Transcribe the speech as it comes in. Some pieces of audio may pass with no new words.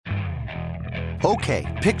Okay,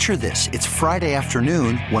 picture this. It's Friday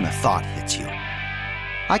afternoon when a thought hits you.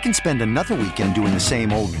 I can spend another weekend doing the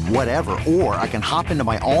same old whatever, or I can hop into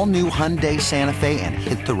my all-new Hyundai Santa Fe and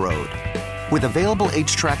hit the road. With available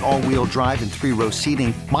H-Track all-wheel drive and 3-row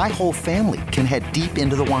seating, my whole family can head deep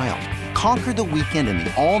into the wild. Conquer the weekend in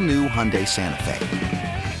the all-new Hyundai Santa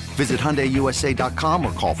Fe. Visit HyundaiUSA.com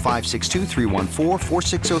or call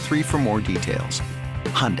 562-314-4603 for more details.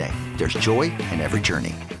 Hyundai, there's joy in every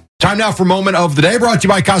journey. Time now for Moment of the Day, brought to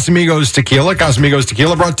you by Casamigos Tequila. Casamigos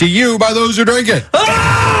Tequila brought to you by those who drink it.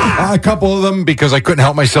 A couple of them, because I couldn't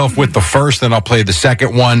help myself with the first, then I'll play the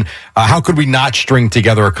second one. How could we not string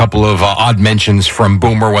together a couple of odd mentions from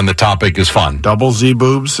Boomer when the topic is fun? Double Z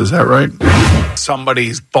boobs, is that right?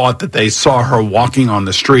 Somebody thought that they saw her walking on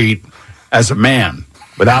the street as a man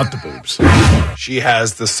without the boobs. She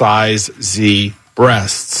has the size Z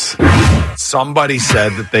breasts. Somebody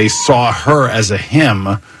said that they saw her as a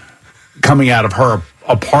him coming out of her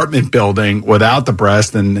apartment building without the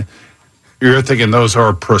breast, and you're thinking those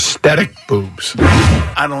are prosthetic boobs.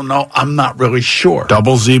 I don't know. I'm not really sure.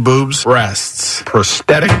 Double Z boobs, breasts,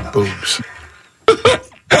 prosthetic boobs.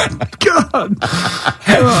 God.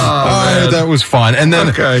 That was fun. And then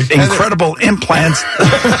incredible implants. And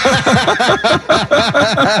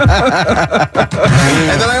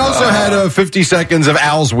then I also had 50 seconds of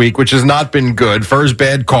Al's week, which has not been good. First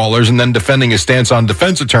bad callers, and then defending his stance on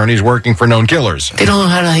defense attorneys working for known killers. They don't know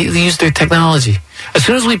how to use their technology. As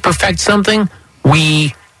soon as we perfect something,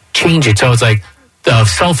 we change it. So it's like the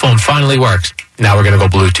cell phone finally works. Now we're going to go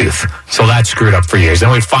Bluetooth. So that screwed up for years.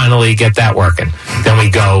 Then we finally get that working. Then we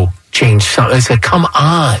go change something. I said, come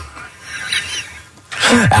on.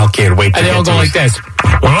 Al can't wait to and they all go like this.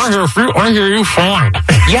 When I hear you fine.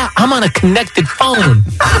 Yeah, I'm on a connected phone.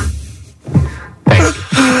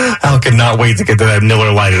 Al cannot wait to get to that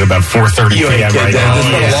Miller Lite at about 4:30 p.m. right now. This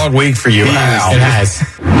has been a long week for you, Al. It has.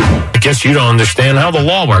 I guess you don't understand how the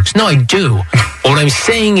law works. No, I do. What I'm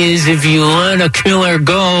saying is, if you let a killer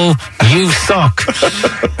go, you suck.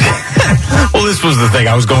 Well, this was the thing.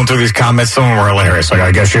 I was going through these comments. Some of them were hilarious. Like,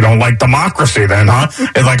 I guess you don't like democracy then, huh?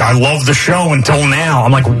 And like, I love the show until now.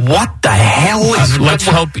 I'm like, what the hell is... Let's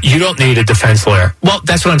hope you don't need a defense lawyer. Well,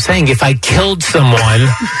 that's what I'm saying. If I killed someone,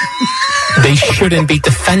 they shouldn't be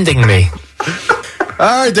defending me.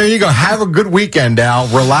 All right, there you go. Have a good weekend, Al.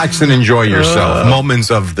 Relax and enjoy yourself. Moments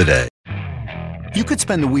of the day. You could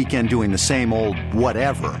spend the weekend doing the same old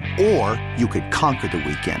whatever, or you could conquer the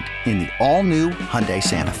weekend in the all-new Hyundai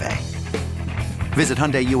Santa Fe. Visit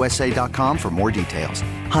HyundaiUSA.com for more details.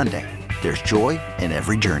 Hyundai, there's joy in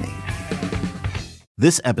every journey.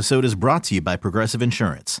 This episode is brought to you by Progressive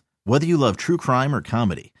Insurance. Whether you love true crime or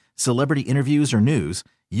comedy, celebrity interviews or news,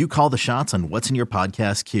 you call the shots on what's in your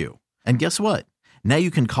podcast queue. And guess what? Now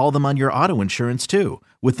you can call them on your auto insurance too,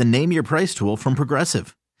 with the Name Your Price tool from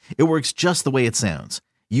Progressive. It works just the way it sounds.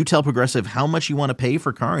 You tell Progressive how much you want to pay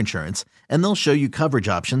for car insurance, and they'll show you coverage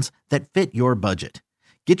options that fit your budget.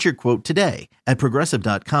 Get your quote today at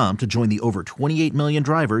Progressive.com to join the over 28 million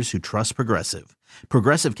drivers who trust Progressive.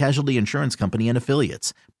 Progressive Casualty Insurance Company and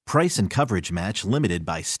Affiliates. Price and coverage match limited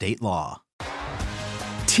by state law.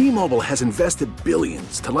 T-Mobile has invested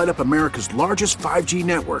billions to light up America's largest 5G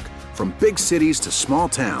network, from big cities to small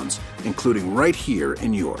towns, including right here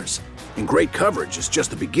in yours. And great coverage is just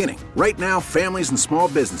the beginning. Right now, families and small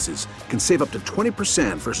businesses can save up to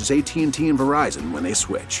 20% versus AT&T and Verizon when they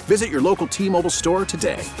switch. Visit your local T-Mobile store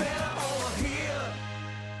today.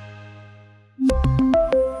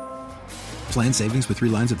 Plan savings with 3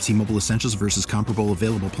 lines of T-Mobile Essentials versus comparable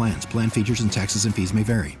available plans. Plan features and taxes and fees may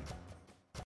vary.